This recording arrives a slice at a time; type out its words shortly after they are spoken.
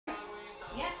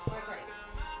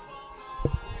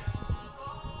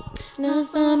No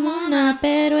somos nada,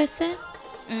 pero ese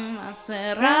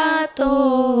hace rato.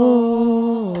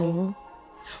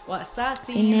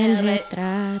 Sin el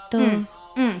retrato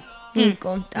ni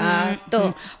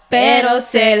contacto, pero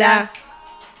se la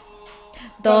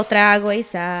do trago y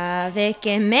sabe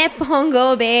que me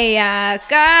pongo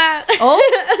bellaca. Oh.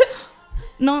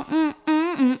 No,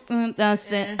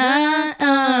 that's it.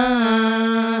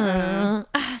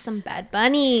 Some Bad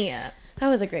Bunny. That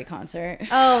was a great concert.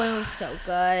 Oh, it was so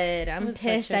good. I'm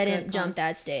pissed such a I good didn't jump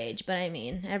that stage, but I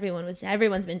mean,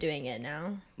 everyone's been doing it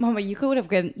now. Mama, you could have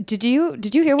been. Did you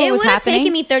hear what It was would have happening?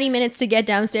 taken me 30 minutes to get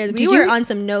downstairs. We Did were you- on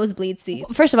some nosebleed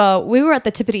seats. First of all, we were at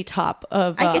the tippity top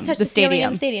of I could touch the the ceiling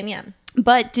of stadium. the stadium, yeah.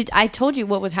 But I told you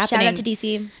what was happening. Shout out to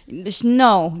DC.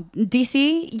 No,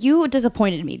 DC, you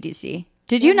disappointed me, DC.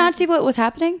 Did you not see what was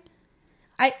happening?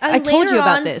 I told you later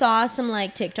about on this. saw some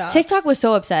like TikToks. TikTok was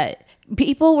so upset.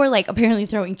 People were like apparently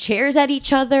throwing chairs at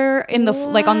each other in the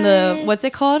like on the what's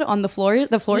it called on the floor yeah,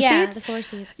 seats. the floor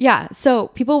seats. Yeah, so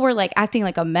people were like acting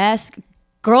like a mess.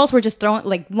 Girls were just throwing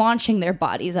like launching their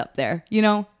bodies up there, you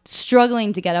know,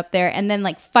 struggling to get up there and then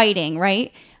like fighting,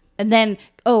 right? And then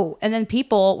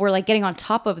people were like getting on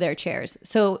top of their chairs.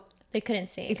 So They couldn't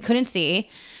see. couldn't see.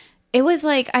 It was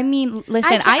like, I mean,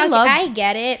 listen, I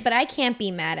get it, but I can't be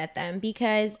mad at them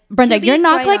because Brenda, to be you're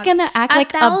not quite like gonna act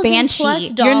like a $1,000+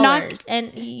 banshee. You're not,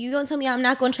 and you gonna tell me I'm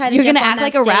not gonna try to. you're jump gonna on act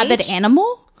that like a rabid stage?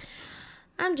 animal.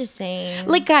 I'm just saying.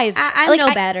 Like guys, I like,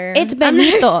 know better. It's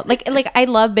Benito. like I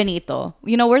love Benito.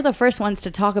 You know, we're the first ones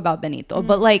to talk about Benito,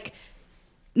 but like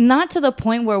not to the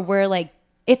point where we're like,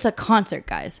 it's a concert,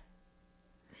 guys.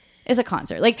 It's a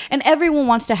concert. Like, and everyone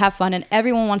wants to have fun and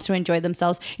everyone wants to enjoy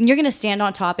themselves. And you're gonna stand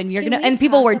on top and you're Can gonna we and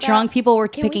people talk were about- drunk, people were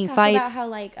Can we picking talk fights. About how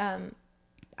like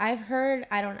I've heard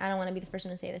I don't want to be the first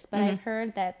one to say this, but I've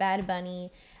heard that Bad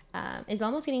Bunny is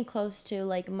almost getting close to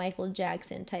like Michael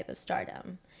Jackson type of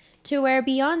stardom, to where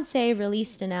Beyonce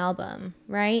released an album,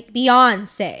 right?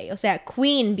 Beyonce, o sea,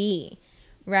 Queen Bee,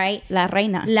 right? La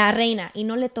reina. La Reina, y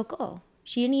no le tocó.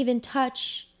 She didn't even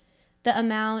touch the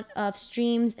amount of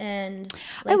streams and.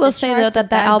 I will say though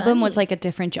that album was like a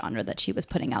different genre that she was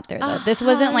putting out there though. This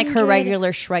wasn't like her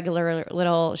 100. regular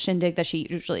little shindig that she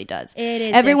usually does. It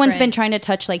is Everyone's been different. trying to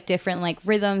touch like different like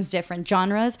rhythms, different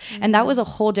genres, and that was a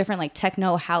whole different like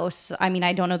techno house. I mean,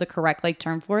 I don't know the correct like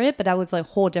term for it, but that was a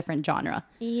whole different genre.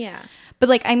 Yeah. But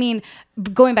like, I mean,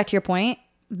 going back to your point,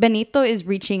 Benito is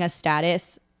reaching a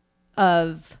status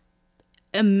of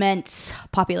immense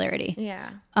popularity. Yeah.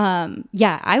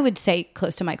 Yeah, I would say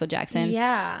close to Michael Jackson.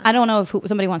 Yeah. I don't know if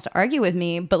somebody wants to argue with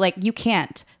me, but like you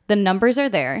can't. The numbers are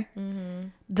there.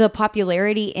 The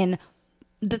popularity in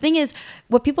the thing is,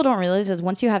 what people don't realize is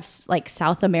once you have like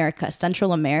South America,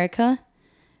 Central America,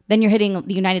 then you're hitting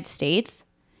the United States.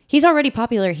 He's already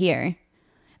popular here.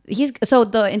 So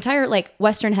the entire like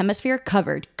Western Hemisphere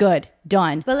covered. Good.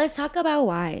 Done. But let's talk about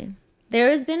why. There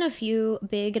has been a few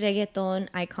big reggaeton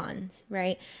icons,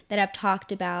 right, that have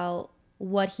talked about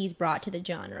what he's brought to the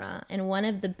genre. And one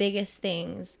of the biggest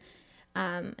things,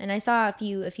 and I saw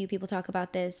a few people talk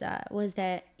about this, was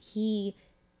that he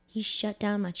shut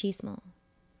down machismo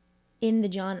in the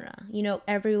genre. You know,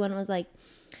 everyone was like,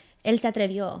 él se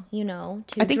atrevió, you know,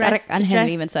 to I think dress. Arcángel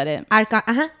even said it.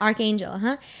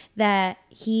 Archangel, that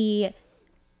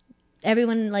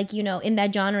everyone, like, you know, in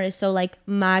that genre is so like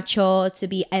macho, to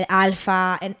be el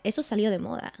alfa, and eso salió de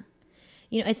moda.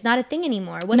 You know, it's not a thing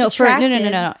anymore. What's attractive?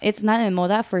 No. It's not in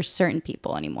moda for certain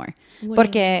people anymore.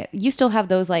 Porque you still have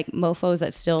those like mofos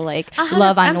that still like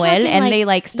love I'm Anuel talking, and like, they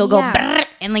like still go yeah. brrr,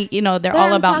 and like, you know, they're But all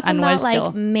I'm about talking Anuel about, still.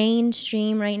 like,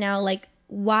 mainstream right now. Like,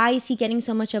 why is he getting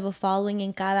so much of a following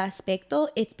in cada aspecto?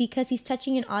 It's because he's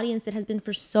touching an audience that has been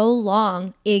for so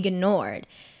long ignored.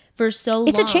 For so long.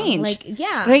 It's a change. Like,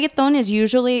 yeah. Reggaeton is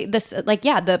usually this, like,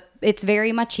 it's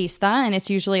very machista and it's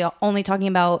usually only talking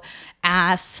about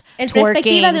ass, En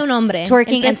perspectiva twerking, de un hombre.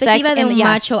 twerking En and sex. perspectiva de And un yeah,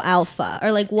 macho alpha.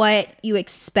 Or like what you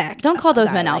expect. don't call of a those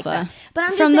guy men like alpha. that. But I'm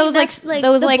just from saying those that's like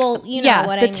those the like you know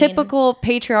what I the mean. typical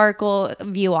patriarchal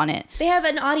view on it. They have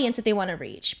an audience that they want to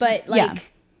reach. But like, Yeah.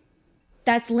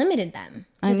 that's limited them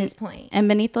to this point. And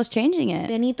Benito's changing it.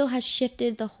 Benito has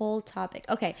shifted the whole topic.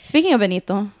 Okay. Speaking of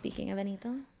Benito, Speaking of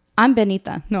Benito. I'm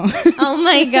Benita. No. Oh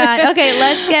my God. Okay,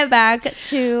 let's get back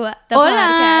to the Hola.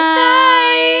 podcast.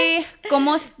 Hi.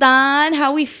 ¿Cómo están?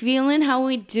 How we feeling? How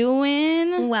we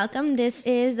doing? Welcome. This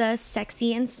is the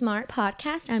Sexy and Smart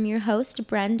podcast. I'm your host,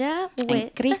 Brenda, And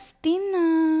with Cristina.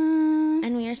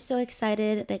 and we are so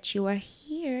excited that you are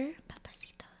here,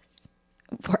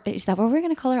 papacitos. Is that what we're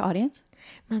going to call our audience?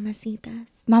 Mamacitas.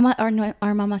 Mama, our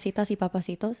mamacitas y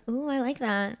papacitos. Ooh, I like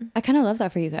that. I kind of love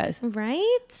that for you guys.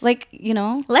 Right? Like, you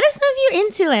know, Let us know if you're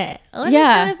into it. Let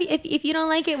us know if you don't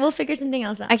like it, we'll figure something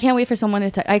else out. I can't wait for someone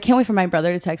to I can't wait for my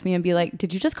brother to text me and be like,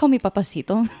 did you just call me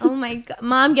papacito? Oh my God.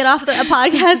 Mom, get off the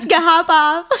podcast. Hop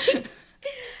off.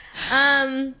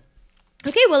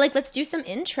 Okay, well, like, let's do some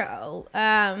intro.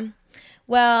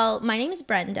 Well, my name is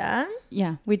Brenda.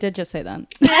 Yeah, we did just say that.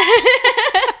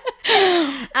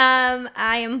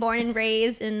 I am born and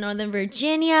raised in Northern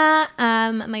Virginia.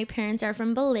 My parents are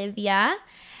from Bolivia.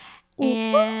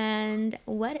 And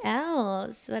what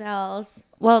else?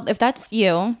 Well, if that's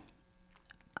you,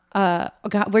 oh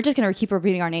God, we're just going to keep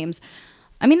repeating our names.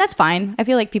 I mean, that's fine. I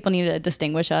feel like people need to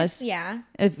distinguish us. Yeah.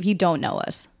 If you don't know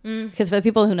us. Because for the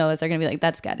people who know us, they're going to be like,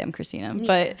 that's goddamn Christina. Yeah.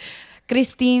 But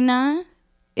Christina,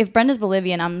 if Brenda's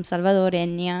Bolivian, I'm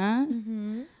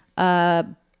Salvadoreña.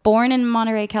 Born in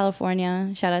Monterey, California.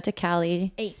 Shout out to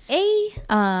Cali. Hey.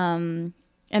 And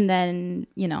then,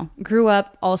 you know, grew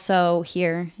up also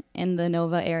here in the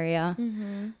Nova area.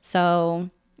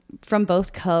 So from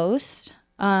both coasts.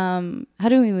 How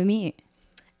do we meet?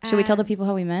 Should we tell the people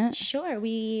how we met? Sure.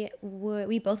 We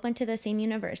both went to the same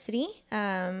university.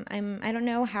 I don't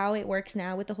know how it works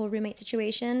now with the whole roommate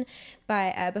situation,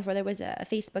 but before there was a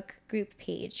Facebook group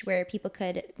page where people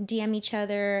could DM each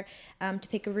other to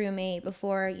pick a roommate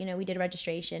before, you know, we did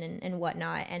registration and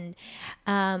whatnot. And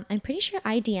I'm pretty sure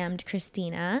I DM'd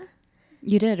Christina.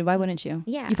 You did. Why wouldn't you?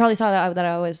 Yeah. You probably saw that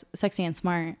I was sexy and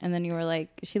smart, and then you were like,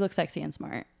 she looks sexy and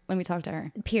smart when we talked to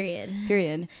her.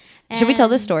 Period. Should we tell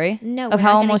this story? No. Of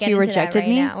how almost you rejected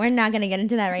me? Now. We're not going to get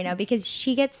into that right now because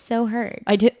she gets so hurt.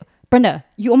 I did. Brenda,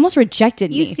 you almost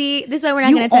rejected me. You see, this is why we're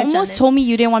not going to touch on this. You almost told me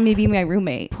you didn't want me to be my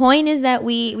roommate. Point is that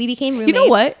we became roommates. You know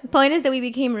what? Point is that we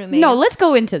became roommates. No, let's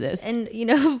go into this. And, you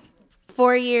know,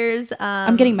 4 years.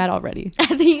 I'm getting mad already.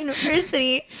 At the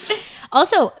university.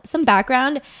 Also, some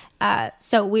background.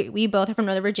 So we both are from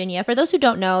Northern Virginia. For those who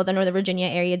don't know, the Northern Virginia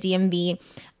area, DMV,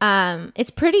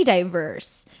 it's pretty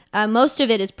diverse. Most of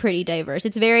it is pretty diverse.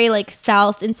 It's very like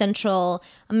South and Central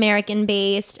American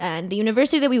based. And the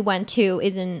university that we went to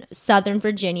is in Southern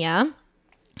Virginia.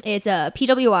 It's a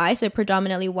PWI, so a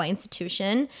predominantly white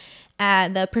institution.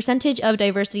 And the percentage of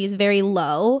diversity is very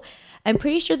low. I'm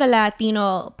pretty sure the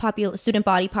Latino student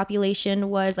body population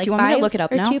was like 5 to look it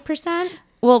up or now? 2%.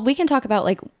 Well, we can talk about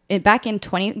like back in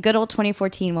good old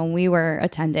 2014 when we were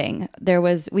attending.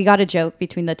 We got a joke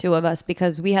between the two of us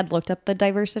because we had looked up the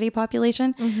diversity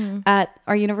population at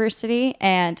our university,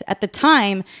 and at the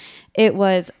time, it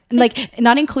was like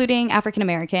not including African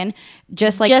American,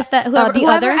 just that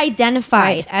whoever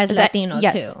identified as Latino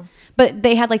too. But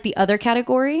they had like the other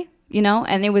category. You know,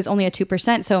 and it was only a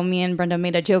 2%. So me and Brenda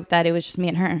made a joke that it was just me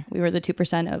and her. We were the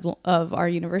 2% of our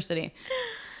university.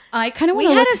 I kind of we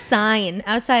had a sign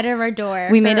outside of our door.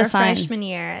 We made a sign freshman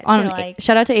year.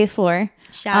 Shout out to 8th floor.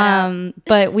 Shout out.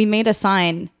 But we made a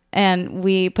sign and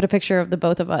we put a picture of the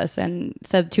both of us and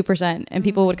said 2%, and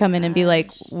people would come in and be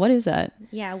like, "What is that?"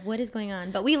 Yeah, what is going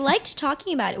on? But we liked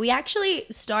talking about it. We actually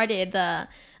started the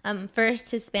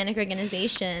first Hispanic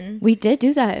organization. We did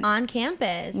do that on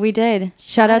campus. We did.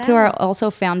 Shout out to our also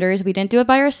founders. We didn't do it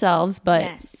by ourselves,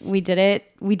 but we did it.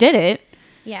 We did it.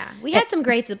 Yeah, we had some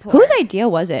great support. Whose idea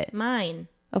was it? Mine.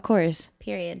 Of course.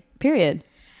 Period.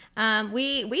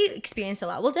 We experienced a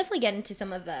lot. We'll definitely get into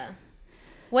some of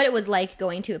what it was like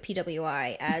going to a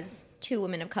PWI as two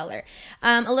women of color.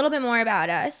 A little bit more about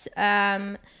us.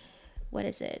 What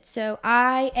is it? So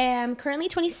I am currently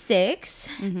 26.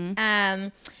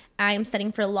 I am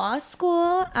studying for law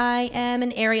school. I am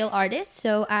an aerial artist,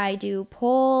 so I do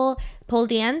pole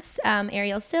dance,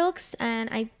 aerial silks, and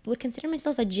I would consider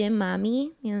myself a gym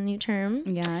mommy, new term.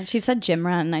 Yeah, she said gym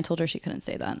rat, and I told her she couldn't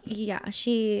say that. Yeah,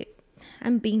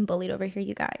 I'm being bullied over here,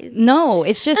 you guys. No,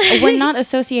 it's just we're not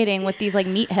associating with these like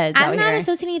meatheads out here. I'm not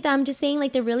associating with them. I'm just saying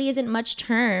like there really isn't much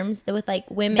terms with like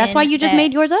women. That's why you just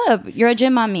made yours up. You're a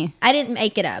gym mommy. I didn't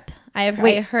make it up. I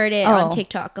heard it on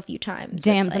TikTok a few times.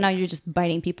 Damn, so now you're just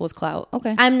biting people's clout.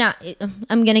 Okay. I'm not.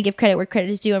 I'm going to give credit where credit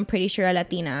is due. I'm pretty sure a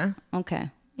Latina. Okay.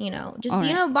 Just,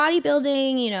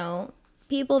 bodybuilding,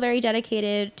 people very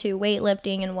dedicated to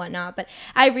weightlifting and whatnot. But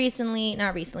not recently,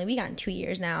 we got in 2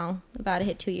 years now, about to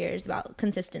hit 2 years, about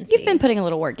consistency. You've been putting a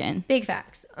little work in. Big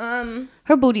facts.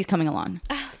 Her booty's coming along.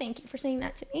 Oh, thank you for saying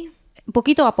that to me.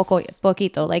 Poquito a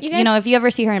poquito. Like, if you ever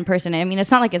see her in person, I mean,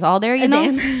 it's not like it's all there,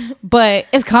 but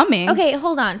it's coming. Okay,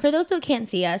 hold on. For those who can't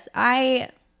see us,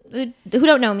 who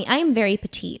don't know me, I am very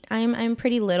petite. I'm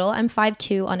pretty little. I'm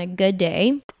 5'2" on a good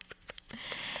day.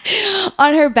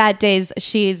 On her bad days,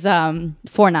 she's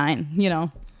 4'9",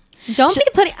 Don't be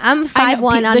putting. I'm 5'1"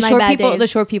 on my bad days. The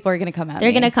short people are gonna come at me.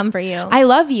 They're gonna come for you. I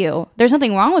love you. There's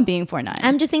nothing wrong with being 4'9".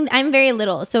 I'm just saying I'm very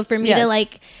little, so for me to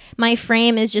like, my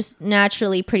frame is just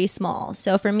naturally pretty small.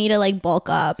 So for me to like bulk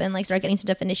up and like start getting to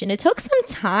definition, it took some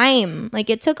time. Like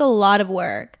it took a lot of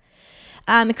work.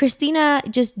 Christina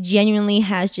just genuinely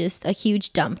has just a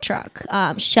huge dump truck.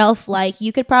 Shelf like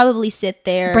you could probably sit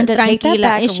there, Brenda, take that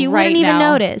back and she right wouldn't even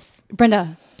now. notice.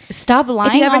 Brenda, stop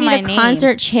lying. If you ever on need my a name.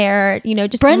 concert chair, you know,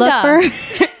 just Brenda. look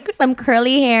for some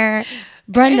curly hair.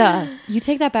 Brenda, you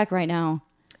take that back right now.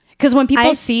 Because when people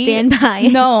I see, stand by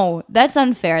it. No, that's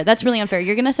unfair. That's really unfair.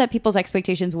 You're gonna set people's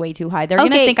expectations way too high. They're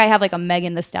gonna think I have like a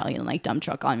Megan Thee Stallion like dump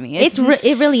truck on me. It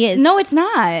really is. No, it's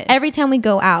not. Every time we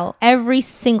go out, every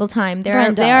single time, there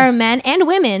Brenda. are men and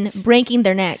women breaking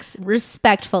their necks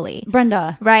respectfully.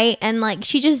 Brenda, Right? And like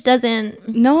she just doesn't.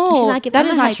 no, she's not giving- that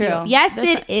I'm is gonna not hype you. true. Yes, That's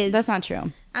it is. That's not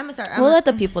true. I'm sorry. We'll let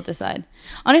the people decide.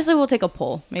 Honestly, we'll take a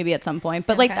poll maybe at some point.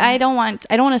 But like, Okay. I don't want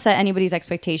to set anybody's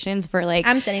expectations for like.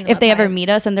 I'm setting them if up they ever high. meet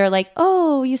us and they're like,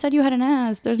 "Oh, you said you had an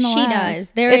ass." There's no. She ass.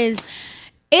 does. There is.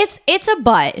 It's a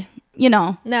butt. You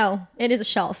know, No, it is a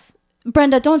shelf.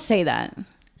 Brenda, don't say that.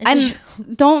 It's a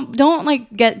And don't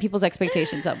like get people's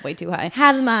expectations up way too high.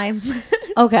 Have them high.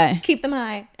 Okay. Keep them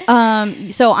high.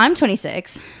 So I'm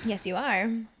 26. Yes, you are.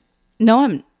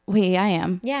 No, Wait, I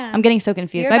am. Yeah. I'm getting so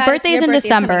confused. Your My birthday's in birthday's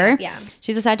coming December. up, yeah.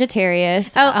 She's a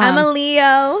Sagittarius. Oh, I'm a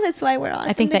Leo. That's why we're awesome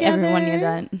I think that together. everyone knew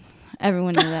that.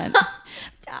 Everyone knew that.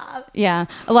 Stop. Yeah.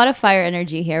 A lot of fire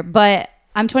energy here. But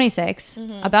I'm 26,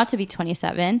 Mm-hmm. about to be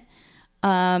 27.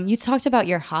 You talked about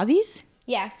your hobbies?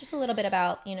 Yeah, just a little bit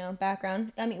about,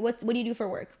 background. I mean, what do you do for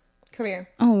work? Career.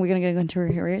 Oh, we're going to go into our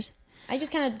careers? I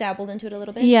just kind of dabbled into it a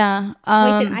little bit. Yeah. Wait,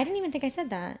 I didn't even think I said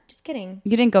that. Just kidding.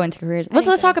 You didn't go into careers. Let's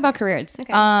think so. talk about careers.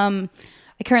 Okay. I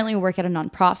currently work at a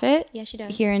nonprofit. Yeah, she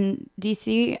does. Here in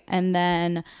DC, and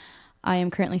then I am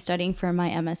currently studying for my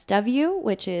MSW,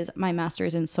 which is my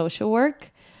master's in social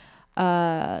work.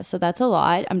 So that's a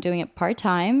lot. I'm doing it part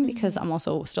time because I'm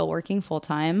also still working full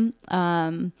time.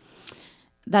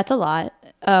 That's a lot.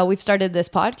 We've started this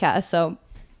podcast, so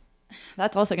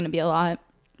that's also going to be a lot.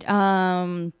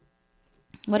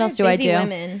 What else do I do? Busy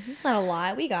women. It's not a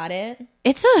lot. We got it.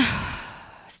 It's a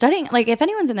studying, like if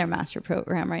anyone's in their master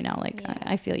program right now, like Yeah.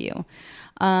 I feel you.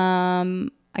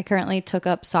 I currently took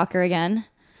up soccer again.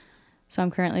 So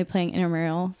I'm currently playing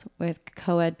intramurals with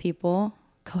co-ed people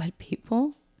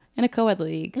in a co-ed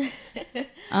league.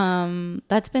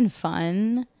 That's been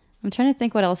fun. I'm trying to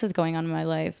think what else is going on in my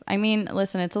life. I mean,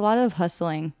 listen, it's a lot of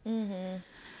hustling. Mm-hmm.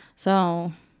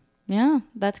 So yeah,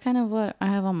 that's kind of what I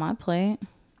have on my plate.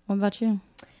 What about you?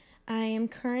 I am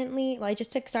currently, I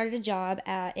just started a job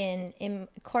at in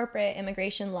corporate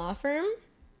immigration law firm.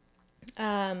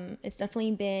 It's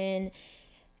definitely been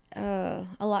a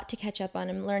lot to catch up on.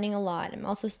 I'm learning a lot. I'm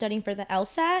also studying for the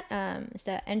LSAT. It's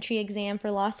the entry exam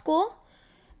for law school.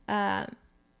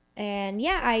 And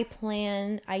yeah, I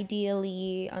plan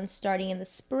ideally on starting in the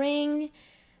spring.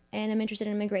 And I'm interested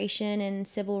in immigration and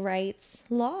civil rights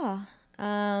law.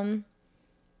 I'm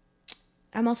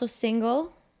also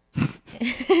single.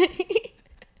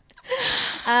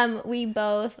 We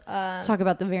both Let's talk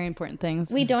about the very important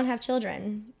things. we don't have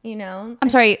children, I'm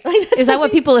sorry. Is that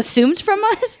what people assumed from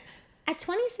us? At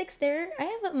 26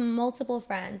 I have multiple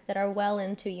friends that are well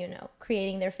into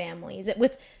creating their families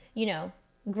with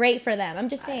great for them. I'm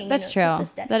just saying That's just true. a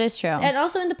step. That is true. And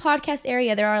also in the podcast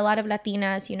area there are a lot of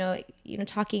Latinas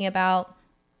talking about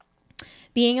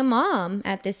being a mom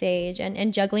at this age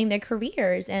and juggling their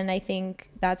careers. And I think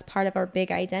that's part of our big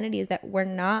identity is that we're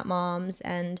not moms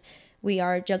and we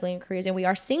are juggling careers and we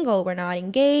are single. We're not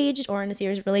engaged or in a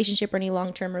serious relationship or any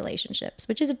long-term relationships,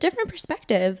 which is a different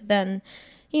perspective than,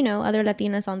 other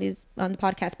Latinas on the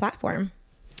podcast platform.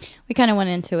 We kind of went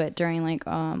into it during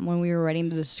when we were writing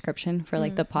the description for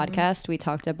the podcast. We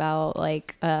talked about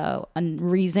a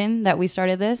reason that we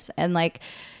started this, and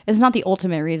it's not the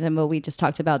ultimate reason, but we just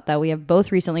talked about that we have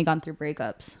both recently gone through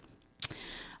breakups.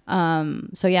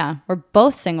 So yeah, we're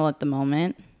both single at the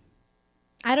moment.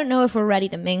 I don't know if we're ready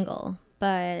to mingle,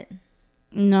 but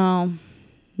No,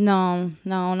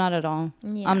 not at all.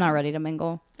 Yeah. I'm not ready to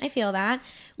mingle. I feel that.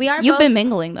 We are You've both, been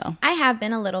mingling though. I have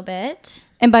been a little bit.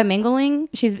 And by mingling,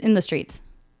 she's in the streets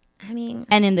I mean,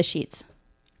 and in the sheets.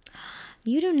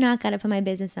 you do not gotta put my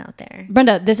business out there.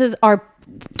 Brenda, this is our.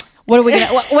 What are we gonna?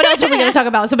 What else are we gonna talk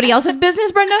about? Somebody else's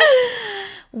business, Brenda?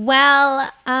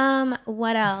 Well,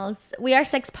 what else? We are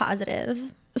sex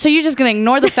positive. So you're just gonna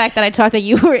ignore the fact that I talked that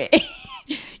you were.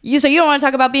 So you don't want to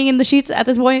talk about being in the sheets at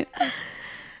this point?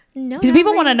 No, Because not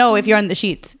people want to really. know if you're in the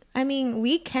sheets. I mean,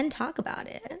 we can talk about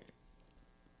it.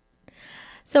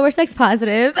 So we're sex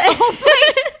positive.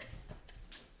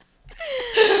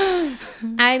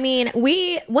 I mean,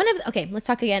 okay, let's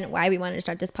talk again why we wanted to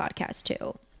start this podcast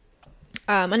too.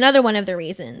 Another one of the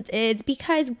reasons is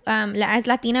because as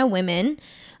Latina women,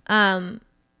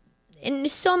 in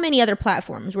so many other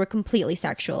platforms, we're completely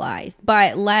sexualized.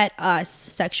 But let us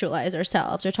sexualize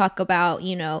ourselves or talk about,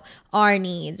 our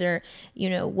needs or,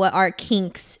 what our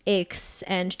kinks, icks,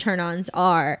 and turn-ons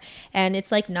are. And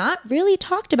it's like not really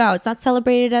talked about. It's not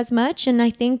celebrated as much. And I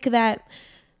think that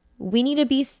we need to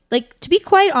be like, to be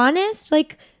quite honest,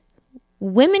 like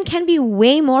women can be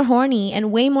way more horny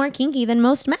and way more kinky than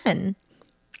most men.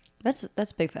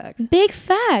 That's big facts. Big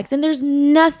facts. And there's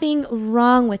nothing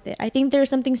wrong with it. I think there's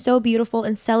something so beautiful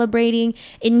in celebrating,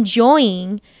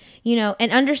 enjoying,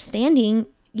 and understanding,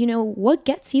 what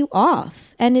gets you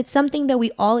off. And it's something that we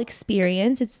all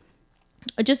experience. It's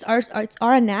just it's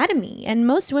our anatomy. And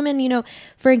most women,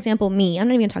 for example, me, I'm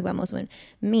not even gonna talk about most women.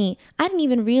 Me, I didn't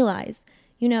even realize,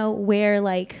 where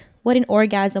like what an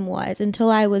orgasm was until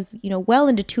I was, well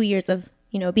into 2 years of,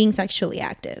 being sexually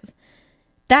active.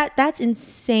 That's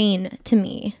insane to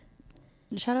me.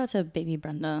 Shout out to baby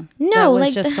Brenda. No, that was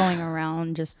like just going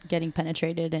around, just getting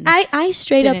penetrated, and I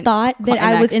straight up thought that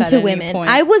I was into women.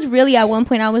 I was really at one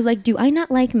point. I was like, do I not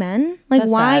like men? Like,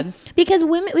 that's why? Sad.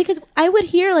 Because I would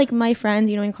hear like my friends,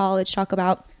 in college talk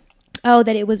about, oh,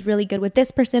 that it was really good with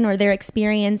this person or their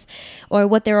experience or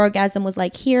what their orgasm was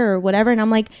like here or whatever, and I'm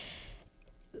like,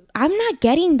 I'm not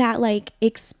getting that like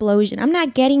explosion. I'm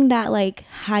not getting that like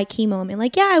high key moment.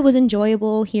 Like, yeah, it was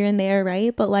enjoyable here and there,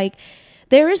 right? But like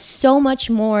there is so much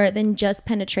more than just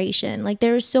penetration. Like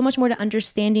there is so much more to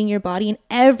understanding your body, and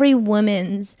every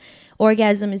woman's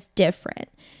orgasm is different.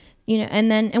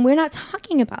 And we're not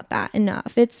talking about that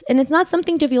enough. It's not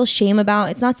something to feel shame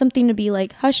about. It's not something to be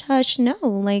like hush hush. No,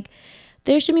 like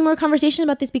there should be more conversation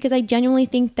about this, because I genuinely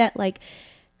think that like,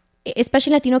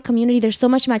 especially Latino community, there's so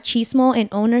much machismo and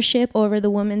ownership over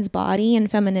the woman's body and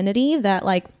femininity that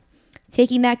like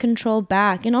taking that control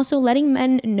back, and also letting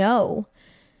men know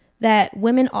that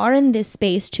women are in this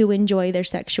space to enjoy their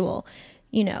sexual,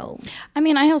 I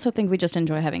mean, I also think we just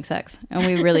enjoy having sex, and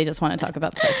we really just want to talk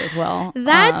about sex as well.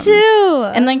 That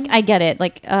too. And like, I get it.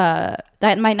 Like,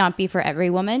 that might not be for every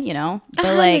woman, but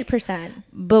 100%.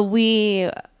 But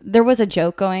there was a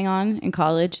joke going on in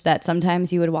college that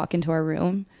sometimes you would walk into our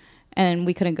room and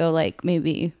we couldn't go like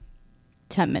maybe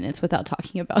 10 minutes without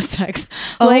talking about sex.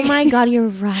 Oh my God, you're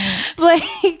right.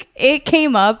 Like it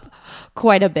came up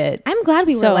quite a bit. I'm glad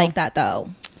we were like that though.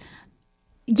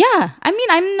 Yeah. I mean,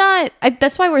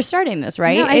 that's why we're starting this,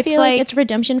 right? No, I feel like it's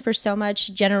redemption for so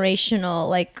much generational,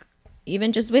 like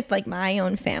even just with like my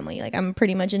own family. Like I'm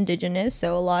pretty much indigenous.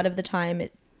 So a lot of the time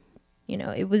it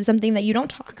was something that you don't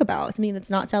talk about, something that's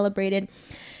not celebrated.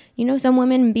 Some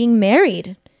women being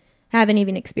married haven't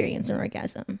even experienced an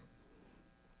orgasm.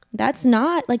 That's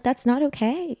not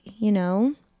okay,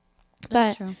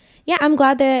 But true. Yeah, I'm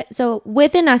glad that, so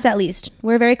within us at least,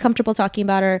 we're very comfortable talking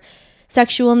about our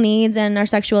sexual needs and our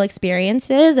sexual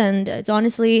experiences, and it's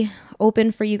honestly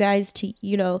open for you guys to,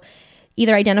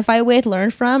 either identify with,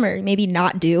 learn from, or maybe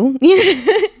not do.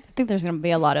 I think there's going to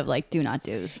be a lot of like do not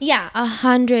do's. Yeah,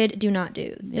 100 do not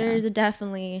do's. Yeah. There's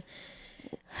definitely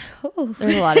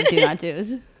there's a lot of do not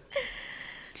do's.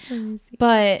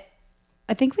 But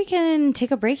I think we can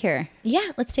take a break here.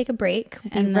 Yeah, let's take a break.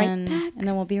 We'll be right back. And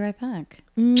then we'll be right back.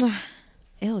 Mwah.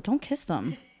 Ew, don't kiss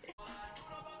them.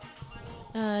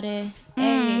 Ow.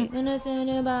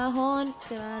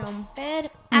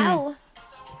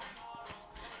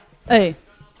 Hey.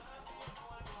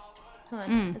 Hold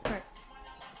on, this part.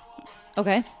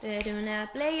 Okay.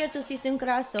 Player, tú hiciste un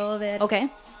crossover. Okay.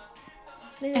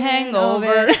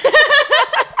 Hangover.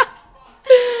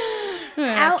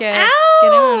 Ow, Okay.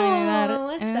 ow!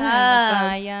 What's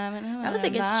up? That was a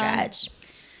good stretch.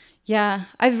 Yeah.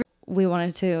 We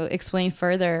wanted to explain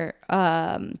further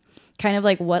kind of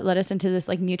like what led us into this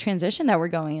like new transition that we're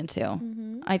going into.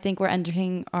 Mm-hmm. I think we're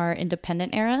entering our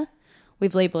independent era.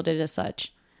 We've labeled it as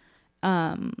such.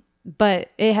 But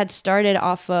it had started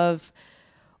off of,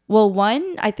 well,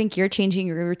 one, I think you're changing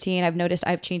your routine. I've noticed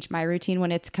I've changed my routine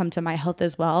when it's come to my health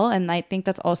as well. And I think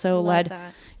that's also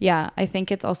yeah, I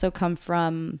think it's also come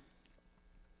from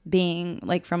being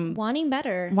like from wanting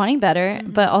better,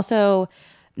 mm-hmm. But also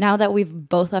now that we've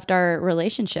both left our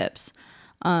relationships,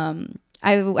 I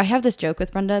have this joke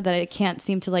with Brenda that I can't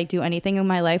seem to like do anything in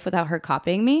my life without her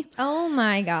copying me. Oh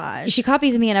my gosh. She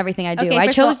copies me in everything I do. Okay,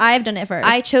 I've done it first.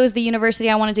 I chose the university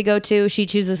I wanted to go to. She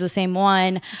chooses the same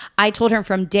one. I told her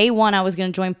from day one I was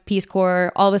going to join Peace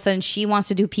Corps. All of a sudden she wants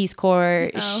to do Peace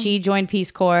Corps. Oh. She joined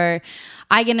Peace Corps.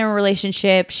 I get in a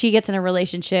relationship, she gets in a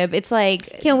relationship. It's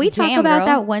like, Can we talk damn, about girl.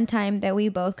 that one time that we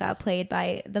both got played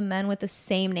by the men with the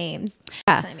same names?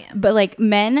 Yeah. Time, yeah. But like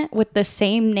men with the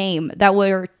same name that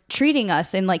were treating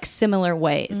us in like similar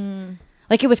ways.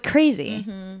 Like it was crazy.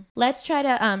 Let's try to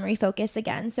refocus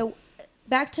again. So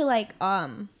back to like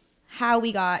how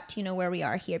we got to, where we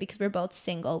are here, because we're both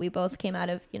single. We both came out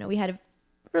of, we had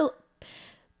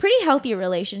pretty healthy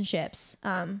relationships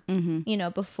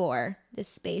before this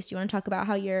space. Do you want to talk about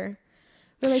how your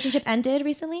relationship ended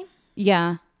recently?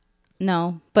 Yeah.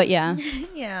 No, but yeah.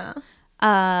 Yeah.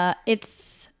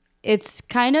 It's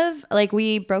kind of like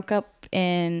we broke up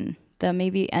in the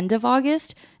maybe end of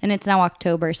August, and it's now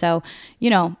October. So,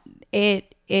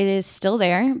 it is still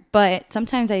there. But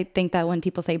sometimes I think that when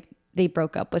people say they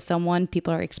broke up with someone,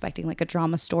 people are expecting like a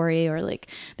drama story, or like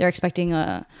they're expecting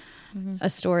a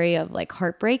story of like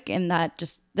heartbreak, and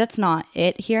that's not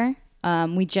it here.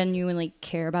 We genuinely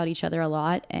care about each other a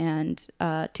lot, and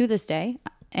to this day,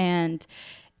 and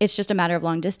it's just a matter of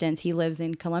long distance. He lives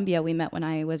in Colombia. We met when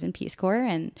I was in Peace Corps,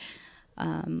 and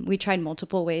we tried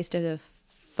multiple ways to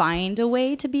find a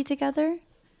way to be together,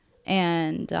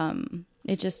 and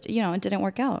it just it didn't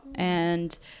work out.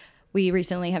 And we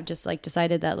recently have just like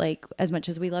decided that like as much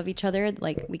as we love each other,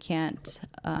 like we can't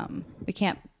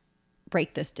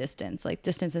break this distance. Like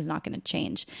distance is not going to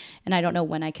change, and I don't know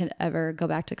when I can ever go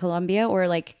back to Colombia, or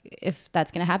like if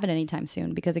that's going to happen anytime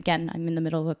soon, because again, I'm in the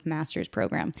middle of a master's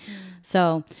program.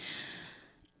 So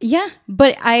yeah,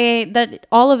 but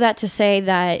all of that to say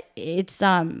that it's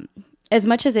as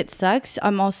much as it sucks,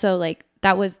 I'm also like,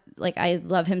 that was like, I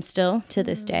love him still to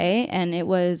this day, and it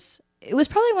was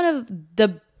probably one of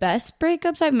the best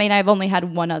breakups I've made. I've only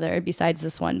had one other besides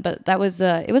this one, but it was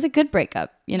a good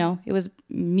breakup. It was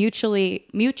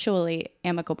mutually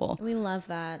amicable. We love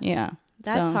that. Yeah,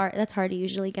 That's hard. That's hard to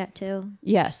usually get to.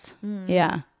 Yes.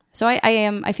 Yeah. So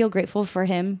I feel grateful for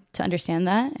him to understand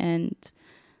that, and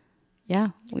yeah.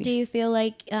 Do you feel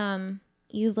like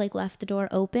you've like left the door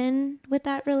open with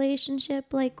that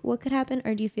relationship? Like what could happen,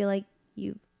 or do you feel like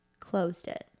you closed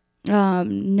it?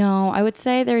 No, I would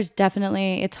say there's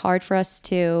definitely, it's hard for us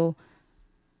to,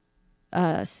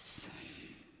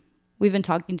 we've been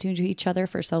talking to each other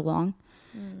for so long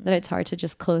that it's hard to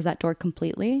just close that door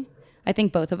completely. I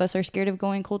think both of us are scared of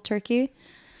going cold turkey.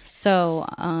 So,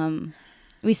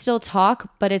 we still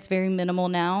talk, but it's very minimal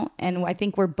now. And I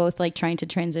think we're both like trying to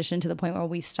transition to the point where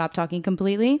we stop talking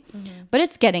completely, but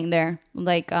it's getting there.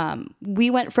 Like, we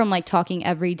went from like talking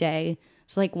every day,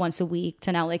 so like once a week,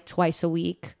 to now like twice a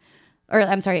week. Or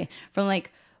I'm sorry, from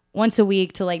like once a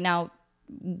week to like now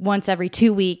once every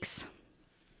 2 weeks.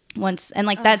 And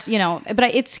like that's,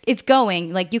 but it's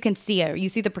going, like you can see it. You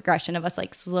see the progression of us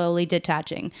like slowly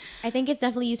detaching. I think it's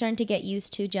definitely you starting to get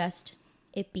used to just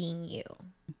it being you.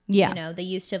 Yeah. The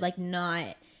used to like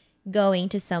not going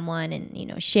to someone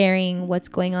and, sharing what's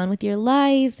going on with your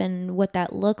life and what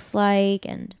that looks like.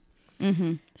 And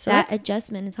So that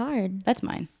adjustment is hard. That's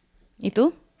mine. ¿Y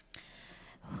tú?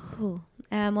 Well,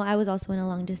 I was also in a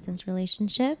long distance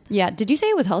relationship. Yeah. Did you say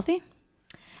it was healthy?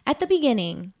 At the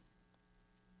beginning.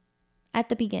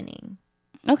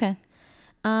 Okay.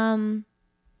 The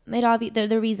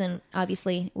reason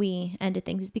obviously we ended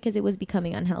things is because it was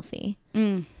becoming unhealthy.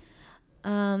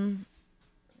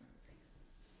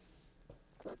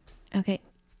 Okay.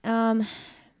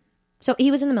 So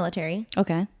he was in the military.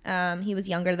 Okay. He was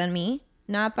younger than me,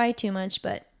 not by too much,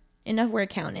 but enough where it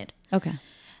counted. Okay.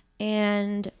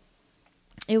 And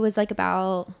it was like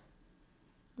about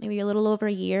maybe a little over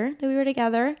a year that we were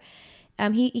together.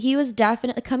 He was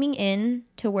definitely coming in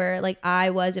to where like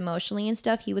I was emotionally and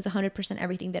stuff. He was 100%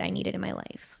 everything that I needed in my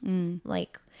life.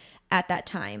 Like at that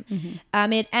time.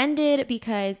 It ended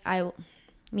because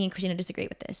me and Christina disagree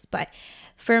with this, but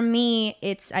for me,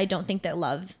 I don't think that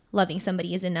loving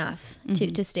somebody is enough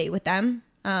to stay with them.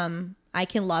 I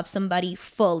can love somebody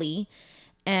fully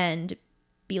and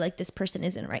be like, this person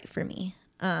isn't right for me.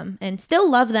 And still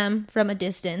love them from a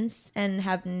distance and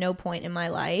have no point in my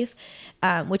life,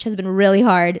 which has been really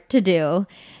hard to do.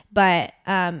 But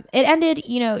it ended,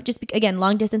 again,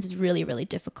 long distance is really, really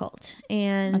difficult.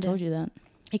 And I told you that.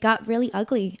 It got really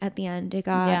ugly at the end. It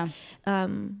got,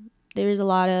 there's a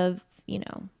lot of,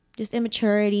 just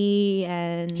immaturity,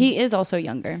 and He is also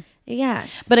younger.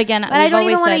 yes. But again, I don't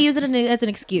even want to use it as an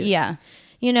excuse. Yeah.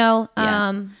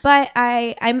 But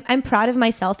I'm proud of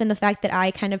myself in the fact that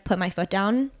I kind of put my foot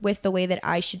down with the way that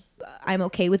I'm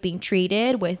okay with being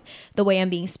treated, with the way I'm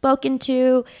being spoken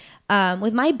to,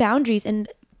 with my boundaries. And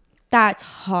that's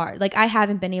hard. Like I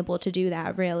haven't been able to do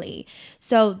that really.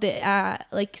 So the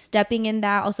like stepping in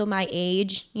that, also my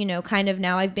age, you know, kind of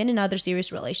now I've been in other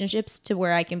serious relationships to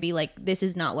where I can be like, this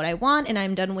is not what I want, and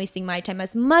I'm done wasting my time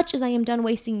as much as I am done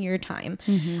wasting your time.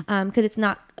 Because it's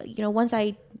not, you know, once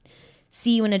I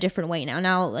see you in a different way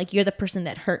now like you're the person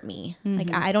that hurt me.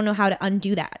 Like I don't know how to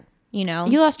undo that, you know.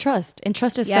 You lost trust, and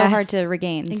trust is so hard to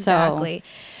regain. Exactly.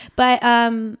 But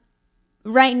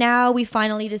right now we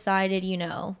finally decided, you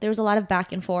know, there was a lot of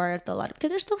back and forth, because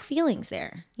there's still feelings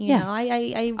there, you know. I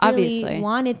really obviously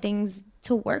wanted things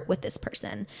to work with this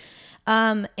person.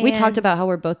 We talked about how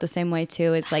we're both the same way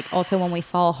too. It's like also when we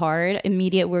fall hard,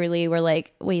 immediately we're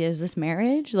like, wait, is this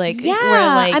marriage? Like, yeah,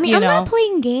 we're like, I mean, I'm not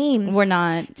playing games. We're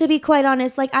not. To be quite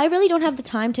honest, like I really don't have the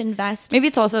time to invest. Maybe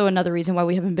it's also another reason why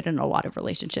we haven't been in a lot of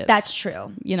relationships. That's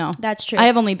true. You know, that's true. I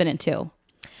have only been in 2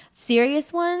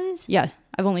 serious ones. Yeah,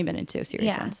 I've only been in 2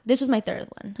 serious ones. This was my 3rd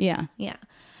one. Yeah. Yeah.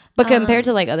 But compared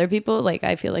to like other people, like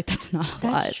I feel like that's not a lot.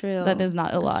 That's true. That is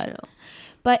not a lot. True.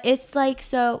 But it's like,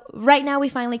 so right now we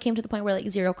finally came to the point where like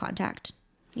 0 contact,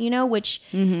 you know, which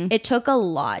it took a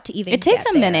lot to even It takes get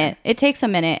a there. minute. It takes a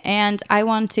minute. And I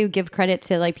want to give credit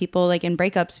to like people like in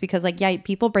breakups, because like, yeah,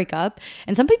 people break up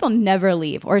and some people never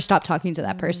leave or stop talking to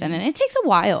that person. And it takes a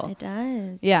while. It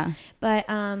does. Yeah. But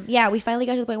yeah, we finally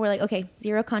got to the point where like, okay,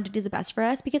 0 contact is the best for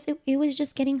us, because it was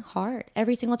just getting hard.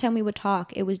 Every single time we would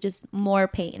talk, it was just more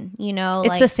pain, you know? It's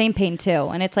like, the same pain too.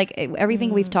 And it's like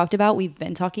everything we've talked about, we've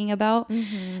been talking about.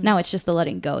 Now it's just the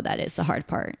letting go that is the hard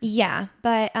part. Yeah.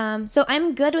 But so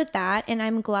I'm good with that. And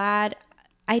I'm glad.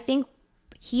 I think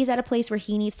he's at a place where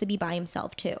he needs to be by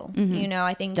himself too. You know,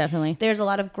 I think Definitely. there's a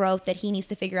lot of growth that he needs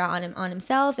to figure out on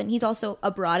himself. And he's also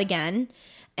abroad again.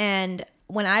 And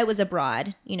when I was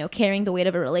abroad, you know, carrying the weight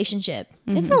of a relationship,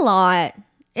 it's a lot.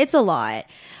 It's a lot.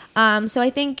 So I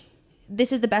think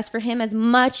this is the best for him as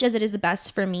much as it is the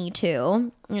best for me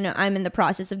too. You know, I'm in the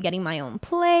process of getting my own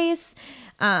place.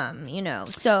 You know,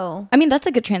 so I mean, that's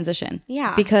a good transition.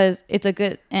 Yeah. Because it's a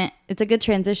good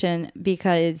transition,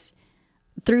 because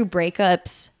through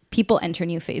breakups, people enter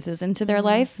new phases into their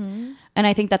life. And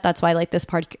I think that that's why like this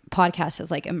podcast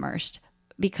is like immersed,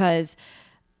 because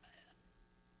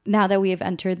now that we have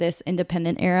entered this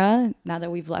independent era, now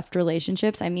that we've left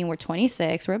relationships, I mean, we're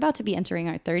 26, we're about to be entering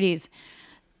our 30s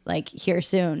like here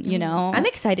soon, you know? I'm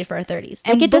excited for our 30s.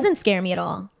 Like, it doesn't scare me at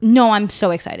all. No, I'm so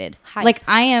excited. Hype. Like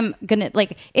I am gonna,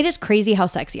 like, it is crazy how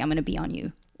sexy I'm gonna be on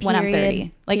you when I'm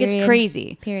 30. Like it's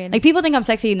crazy. Period. Like people think I'm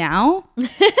sexy now.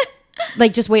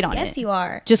 Like just wait on it. Yes, you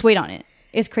are. Just wait on it.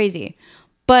 It's crazy.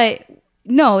 But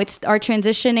no, it's our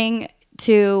transitioning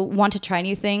to want to try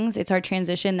new things. It's our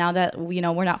transition now that, you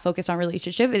know, we're not focused on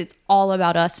relationship. It's all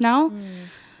about us now.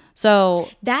 So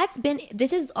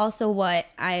this is also what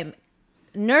I'm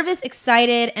nervous,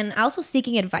 excited, and also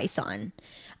seeking advice on.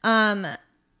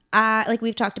 Like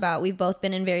we've talked about, we've both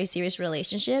been in very serious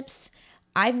relationships.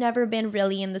 I've never been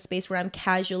really in the space where I'm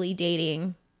casually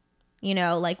dating, you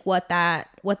know, like what that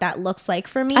looks like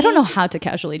for me. I don't know how to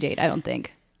casually date, I don't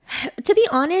think. To be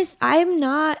honest, I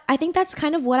think that's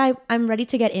kind of what I'm ready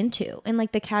to get into, in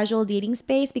like the casual dating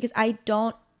space, because it's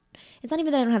not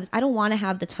even that I don't want to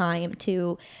have the time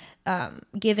to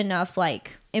give enough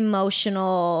like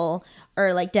emotional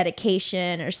or like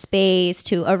dedication or space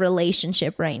to a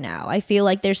relationship right now. I feel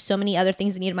like there's so many other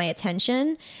things that need my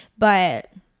attention. But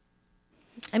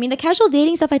I mean, the casual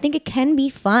dating stuff, I think it can be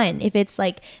fun if it's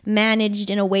like managed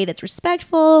in a way that's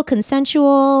respectful,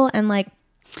 consensual, and like,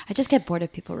 I just get bored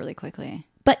of people really quickly.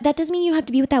 but that doesn't mean you have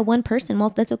to be with that one person. Well,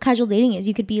 that's what casual dating is.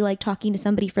 You could be like talking to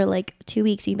somebody for like 2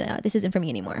 weeks. You'd be like, oh, this isn't for me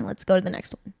anymore. Let's go to the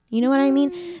next one. You know what I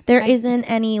mean? There isn't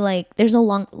any like, there's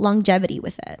no longevity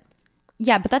with it.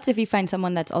 Yeah, but that's if you find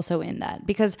someone that's also in that.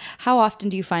 Because how often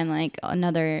do you find like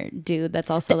another dude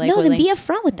that's also like then be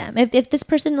upfront with them. If this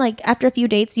person, like after a few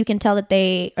dates, you can tell that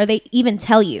they even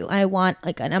tell you, I want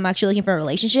like, I'm actually looking for a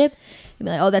relationship. You'd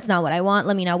be like, oh, that's not what I want.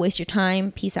 Let me not waste your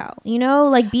time. Peace out. You know,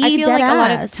 like be I feel dead like a lot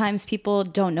of ass. the times people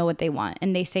don't know what they want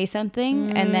and they say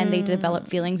something and then they develop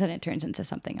feelings and it turns into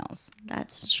something else.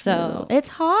 That's true. So it's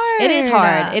hard. It is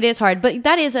hard. It is hard. But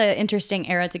that is an interesting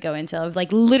era to go into, of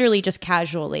like literally just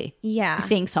casually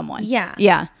seeing someone. Yeah.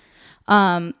 Yeah.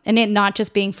 And it not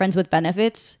just being friends with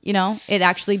benefits, you know, it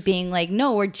actually being like,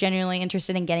 no, we're genuinely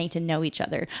interested in getting to know each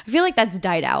other. I feel like that's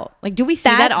died out. Like, do we see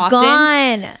that often?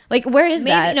 Gone. Like, where is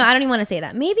that? No, I don't even want to say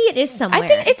that. Maybe it is somewhere. I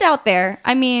think it's out there.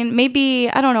 I mean, maybe,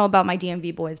 I don't know about my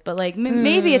DMV boys, but like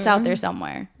maybe it's out there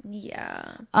somewhere.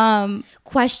 Yeah.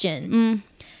 Question.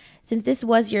 Since this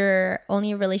was your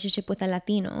only relationship with a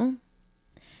Latino,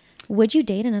 would you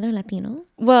date another Latino?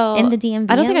 Well, in the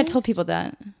DMV? I don't think I at told least? people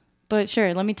that. But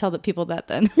sure, let me tell the people that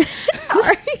then.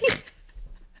 Sorry.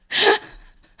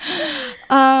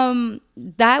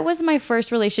 That was my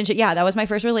first relationship. Yeah, that was my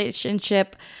first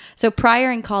relationship. So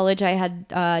prior in college, I had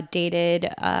dated.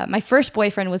 My first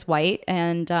boyfriend was white,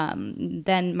 and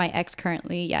then my ex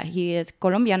currently, yeah, he is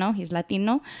Colombiano. He's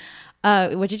Latino.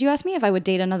 What did you ask me if I would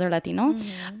date another Latino?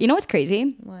 You know what's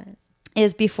crazy? What?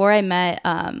 Is before I met,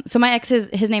 so my ex,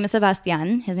 his name is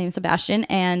Sebastian. His name is Sebastian,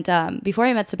 and before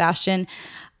I met Sebastian,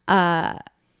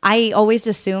 I always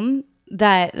assumed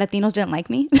that Latinos didn't like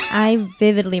me. I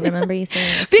vividly remember you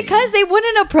saying this. Because they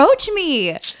wouldn't approach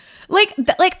me. Like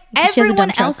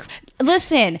everyone else.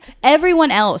 Listen,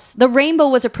 everyone else, the rainbow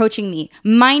was approaching me,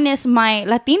 minus my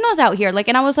Latinos out here. Like,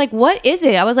 and I was like, what is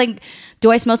it? I was like,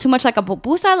 do I smell too much like a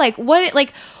pupusa? Like,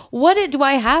 what do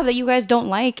I have that you guys don't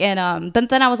like? And but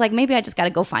then I was like, maybe I just gotta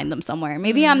go find them somewhere.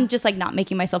 Maybe I'm just like not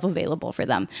making myself available for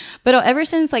them. But ever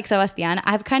since like Sebastian,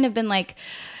 I've kind of been like,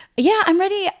 yeah, I'm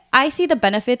ready. I see the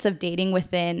benefits of dating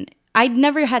within. I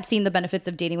never had seen the benefits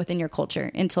of dating within your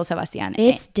culture until Sebastian.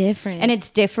 It's different. And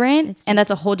it's different. And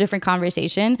that's a whole different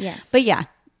conversation. Yes. But yeah,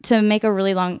 to make a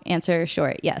really long answer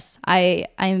short, yes, I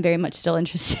am very much still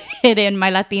interested in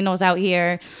my Latinos out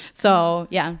here. So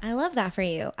yeah. I love that for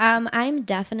you. I'm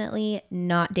definitely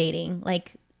not dating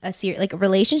like like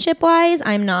relationship wise.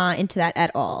 I'm not into that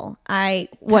at all.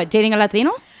 What, dating a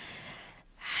Latino?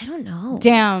 I don't know.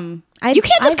 Damn. You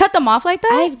can't just cut them off like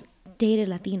that. I've dated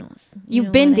Latinos.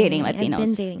 You've been dating Latinos. I've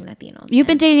been dating Latinos. You've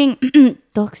been dating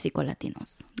toxico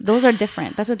Latinos. Those are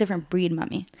different. That's a different breed,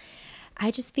 mommy.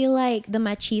 I just feel like the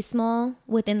machismo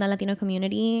within the Latino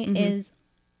community is,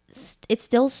 it's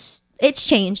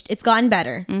changed. It's gotten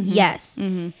better. Yes.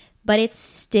 But it's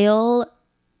still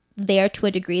there to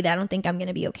a degree that I don't think I'm going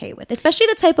to be okay with, especially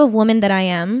the type of woman that I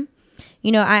am.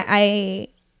 You know, I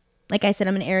like I said,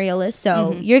 I'm an aerialist,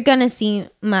 so you're gonna see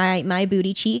my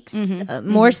booty cheeks,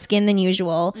 more skin than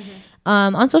usual,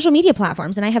 on social media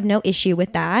platforms, and I have no issue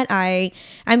with that. I'm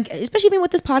especially even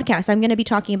with this podcast, I'm gonna be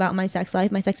talking about my sex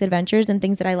life, my sex adventures, and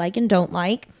things that I like and don't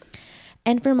like.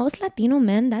 And for most Latino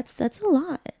men, that's a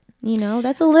lot. You know,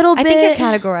 that's a little bit. I think you're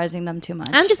categorizing them too much.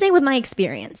 I'm just saying with my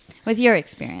experience. With your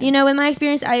experience, you know, with my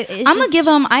experience, I'm gonna give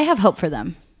them. I have hope for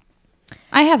them.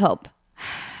 I have hope.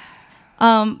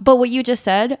 But what you just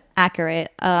said,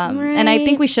 accurate. Right. And I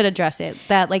think we should address it.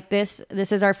 That like this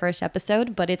is our first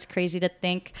episode, but it's crazy to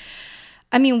think.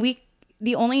 I mean,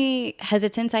 the only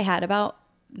hesitance I had about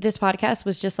this podcast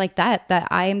was just like that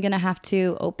I am going to have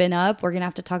to open up. We're going to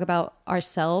have to talk about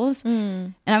ourselves.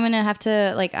 And I'm going to have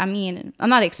to like, I mean, I'm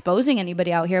not exposing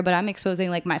anybody out here, but I'm exposing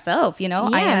like myself, you know,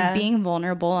 I am being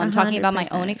vulnerable. I'm 100%. Talking about my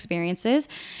own experiences.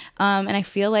 And I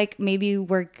feel like maybe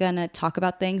we're going to talk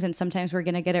about things and sometimes we're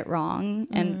going to get it wrong.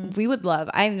 And we would love,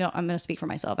 I'm going to speak for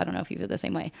myself. I don't know if you feel the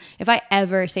same way. If I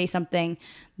ever say something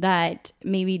that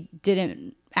maybe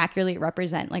didn't accurately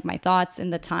represent like my thoughts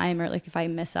in the time, or like if I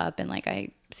mess up and like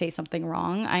I say something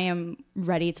wrong, I am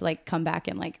ready to like come back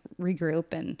and like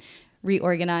regroup and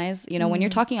reorganize. You know, when you're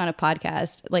talking on a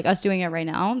podcast like us doing it right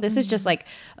now, this is just like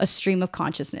a stream of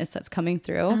consciousness that's coming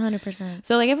through 100%.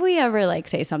 So like if we ever like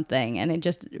say something and it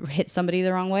just hits somebody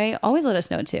the wrong way, always let us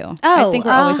know too. I think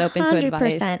we're always open to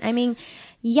advice. I mean,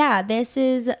 yeah, this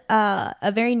is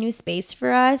a very new space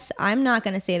for us. I'm not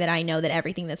going to say that I know that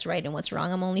everything that's right and what's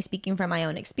wrong. I'm only speaking from my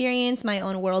own experience, my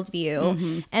own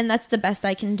worldview, and that's the best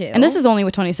I can do. And this is only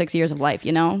with 26 years of life,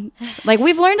 you know? Like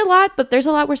we've learned a lot, but there's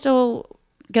a lot we're still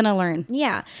going to learn.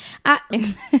 Yeah.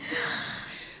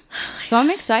 So I'm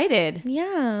excited.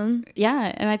 Yeah.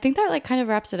 Yeah, and I think that like kind of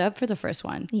wraps it up for the first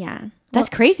one. Yeah. That's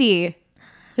crazy.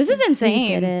 This is insane. We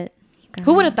did it.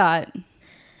 Who would have thought?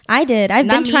 I did. I've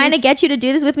been trying to get you to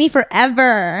do this with me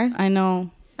forever. I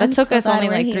know. That took us only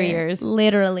like 3 years.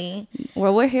 Literally.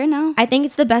 Well, we're here now. I think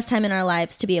it's the best time in our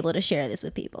lives to be able to share this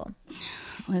with people.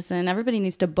 Listen, everybody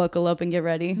needs to buckle up and get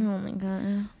ready. Oh my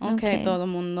God. Okay, todo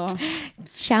mundo.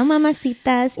 Ciao,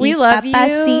 mamacitas. We love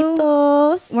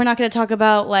papacitos. You. We're not going to talk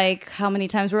about like how many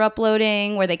times we're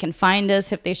uploading, where they can find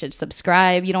us, if they should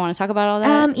subscribe. You don't want to talk about all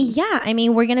that? Yeah. I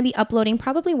mean, we're going to be uploading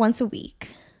probably once a week.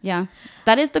 Yeah,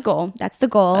 that is the goal. That's the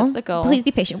goal. That's the goal. Please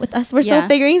be patient with us. We're still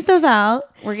figuring stuff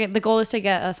out. The goal is to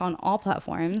get us on all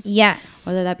platforms. Yes.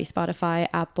 Whether that be Spotify,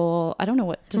 Apple. I don't know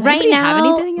what. Does right now, have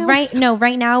anything else?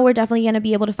 Right now, we're definitely going to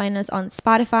be able to find us on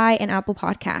Spotify and Apple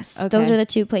Podcasts. Okay. Those are the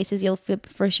two places you'll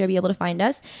for sure be able to find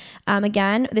us.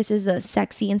 Again, this is the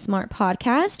Sexy and Smart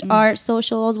Podcast. Our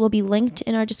socials will be linked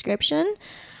in our description.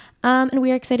 And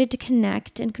we are excited to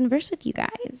connect and converse with you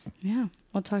guys. Yeah.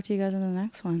 We'll talk to you guys in the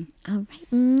next one. All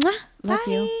right. Mwah. Love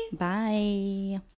Bye. you. Bye.